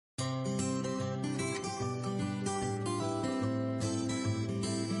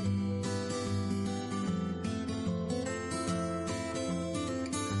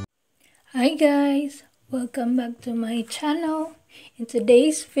Hi guys, welcome back to my channel. In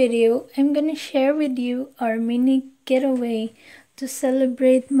today's video, I'm gonna share with you our mini getaway to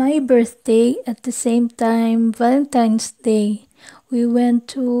celebrate my birthday at the same time Valentine's Day. We went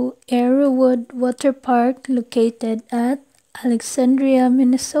to Arrowwood Waterpark located at Alexandria,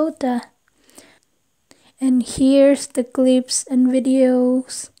 Minnesota. And here's the clips and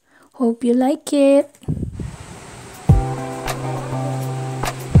videos. Hope you like it.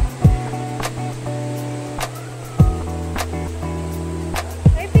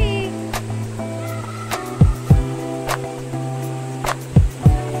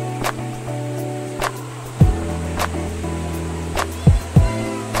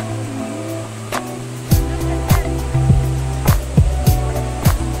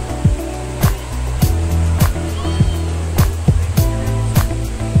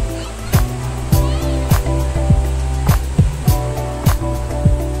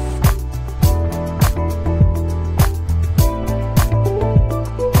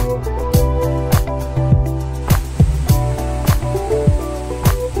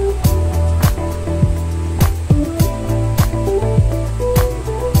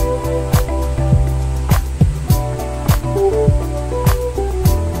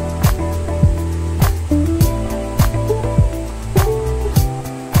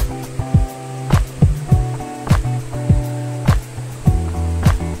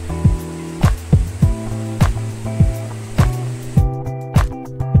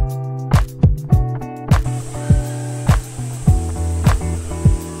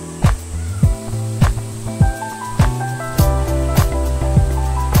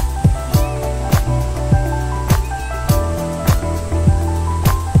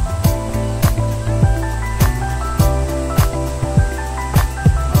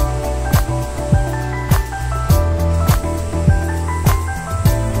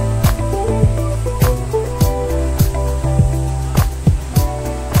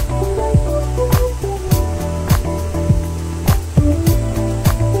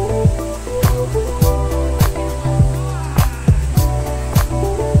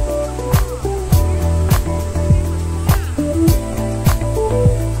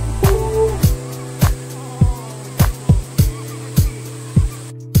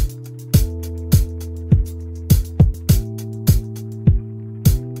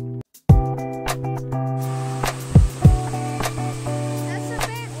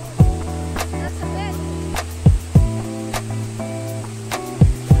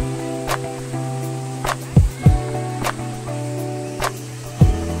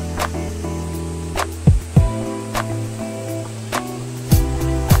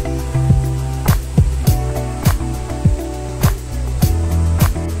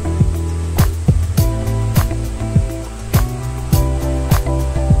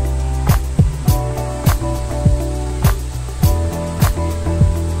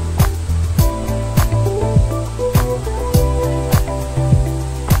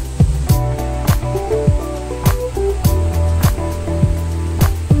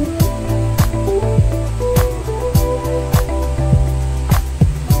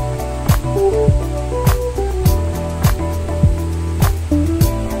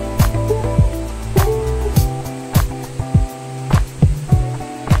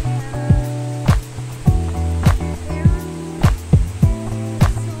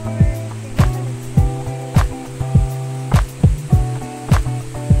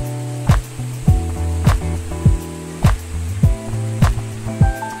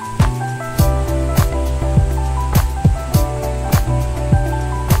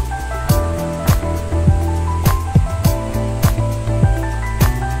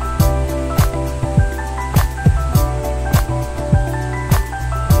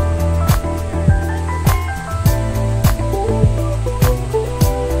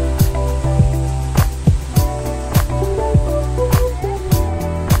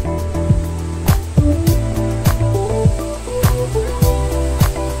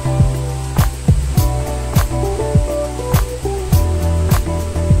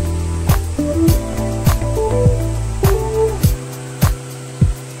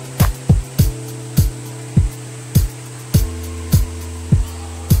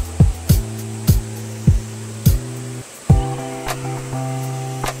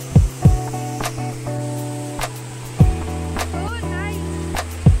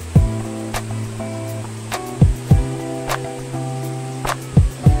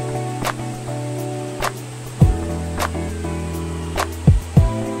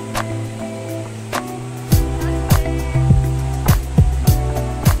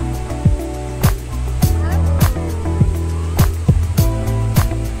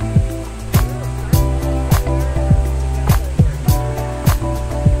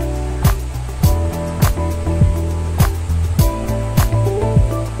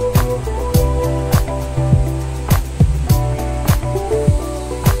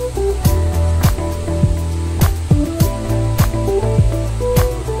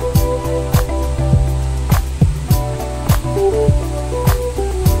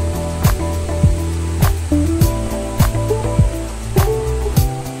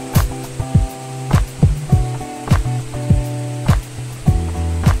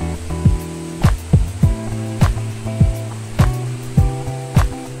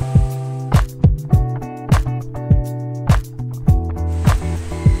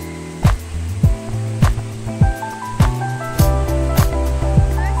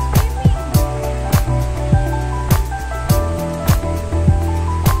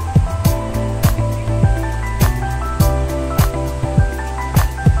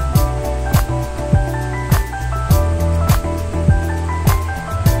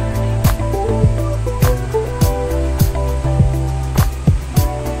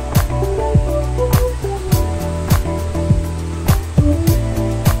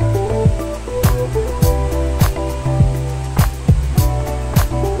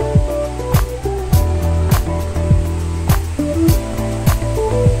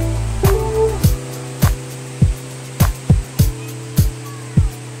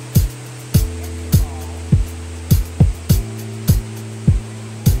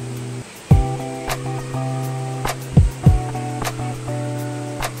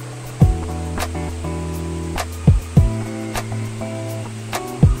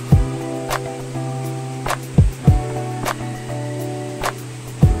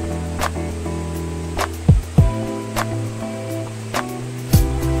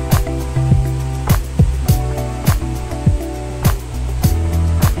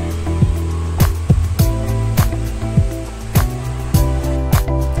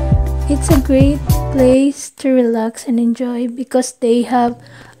 It's a great place to relax and enjoy because they have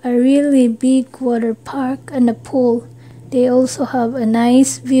a really big water park and a pool. They also have a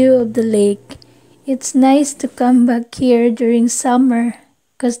nice view of the lake. It's nice to come back here during summer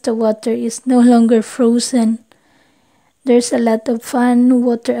because the water is no longer frozen. There's a lot of fun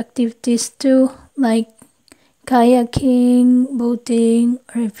water activities too, like kayaking, boating,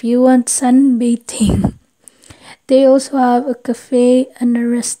 or if you want sunbathing. They also have a cafe and a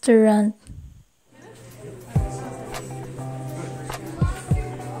restaurant.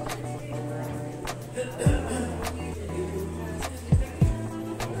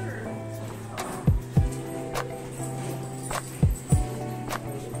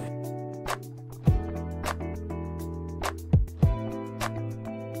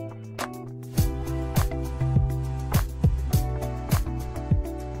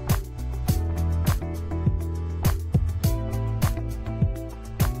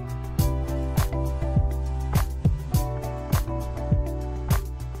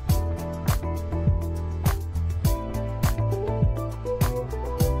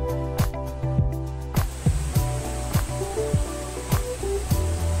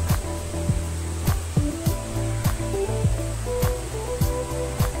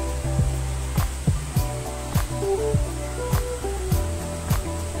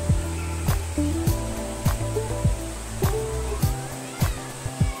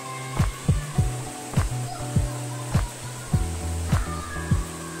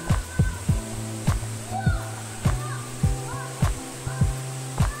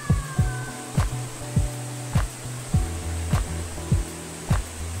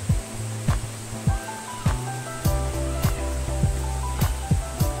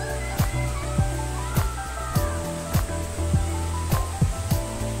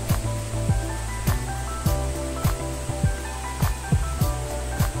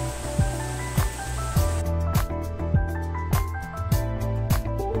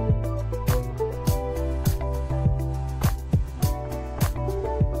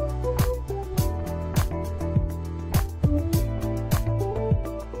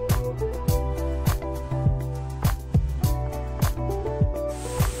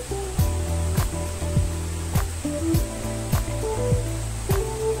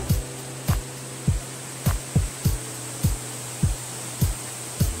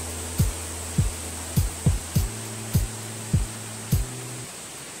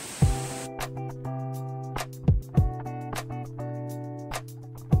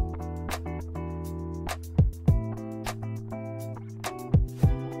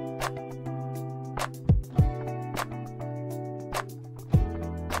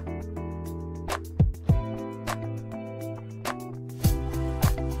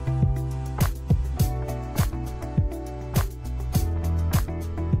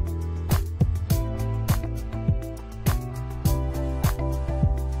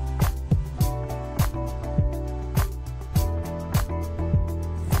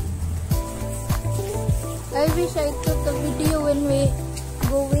 I wish I took a video when we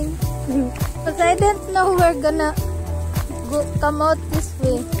going because I didn't know we're gonna come out this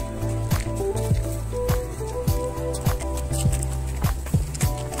way.